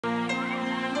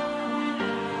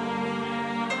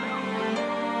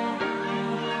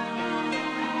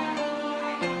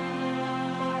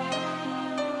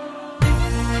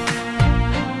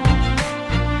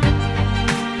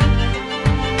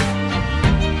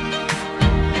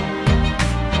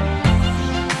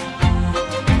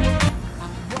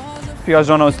If you guys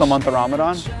don't know, it's the month of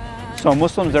Ramadan. So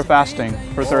Muslims, they're fasting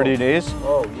for 30 days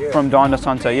from dawn to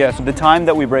sunset. Yeah, so the time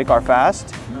that we break our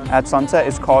fast at sunset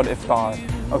is called Iftar.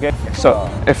 Okay, so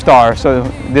Iftar. So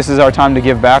this is our time to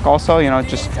give back also, you know,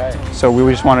 just so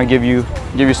we just want to give you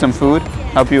some food,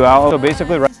 help you out. So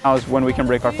basically right now is when we can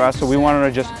break our fast. So we wanted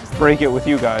to just break it with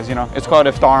you guys, you know. It's called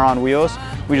Iftar on wheels.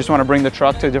 We just want to bring the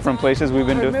truck to different places we've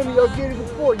been doing. Remember y'all did it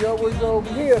before, y'all was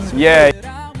over here. Yeah,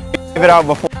 give it out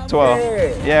before as well.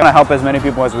 Yeah, I want to help as many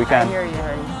people as we can. I hear you,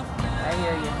 honey. I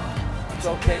hear you. It's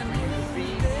okay for you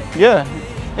to feed.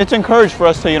 Yeah, it's encouraged for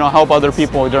us to, you know, help other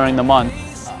people during the month.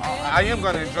 I am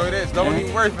going to enjoy this. Don't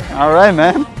even worry. All right,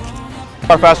 man.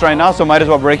 Our fast right now, so might as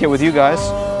well break it with you guys.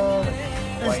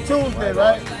 It's Tuesday,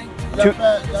 right?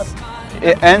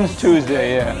 It ends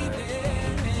Tuesday, yeah.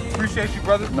 Appreciate you,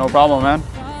 brother. No problem, man.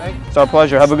 Thank you. It's our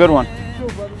pleasure. Have a good one. You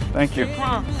too, brother. Thank you.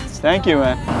 Thank you,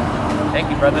 man. Thank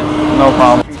you, brother. No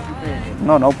problem.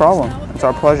 No problem. It's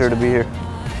our pleasure to be here.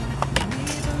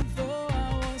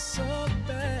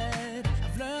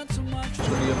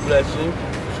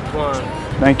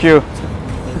 Thank you.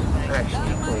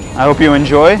 I hope you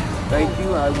enjoy. Thank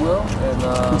you, I will.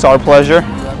 And, it's our pleasure. you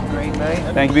have a great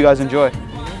night. Thank you guys enjoy.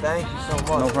 Thank you so much.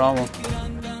 No problem.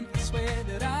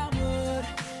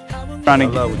 I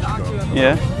love what you're doing.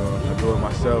 Yeah. I do it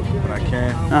myself when I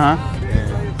can. Uh-huh. And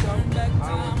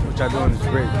what y'all doing is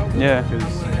great. Yeah.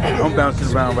 Because I'm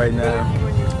bouncing around right now.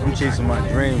 I'm chasing my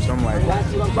dreams. So I'm like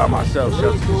by myself,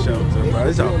 shelter to shelter. But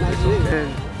it's all okay.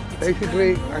 And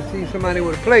basically, I see somebody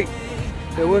with a plate.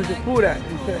 Said, where's the food at?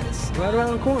 He said, right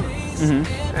around the corner.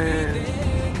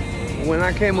 And when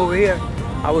I came over here,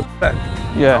 I was blessed.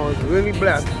 Yeah. I was really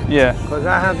blessed. Yeah. Because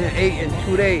I haven't eaten in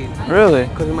 2 days. Really?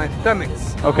 Because of my stomach.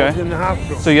 Okay. I was in the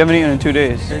hospital. So you haven't eaten in 2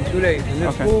 days? In 2 days. And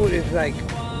this Okay. food is like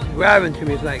grabbing to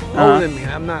me. It's like holding me.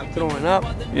 I'm not throwing up.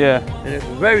 Yeah. And it's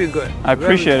very good. I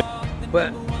appreciate it.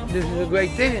 But this is a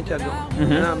great thing that you're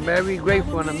doing. And I'm very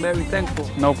grateful and I'm very thankful.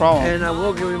 No problem. And I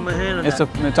will give you my hand on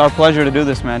that. It's our pleasure to do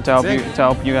this, man. To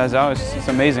help you guys out. It's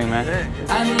amazing, man.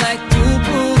 I'd like to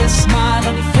put a smile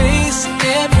on your face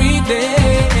every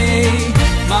day.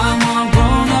 Mama, I'm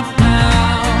grown up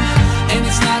now, and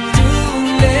it's not too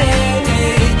late.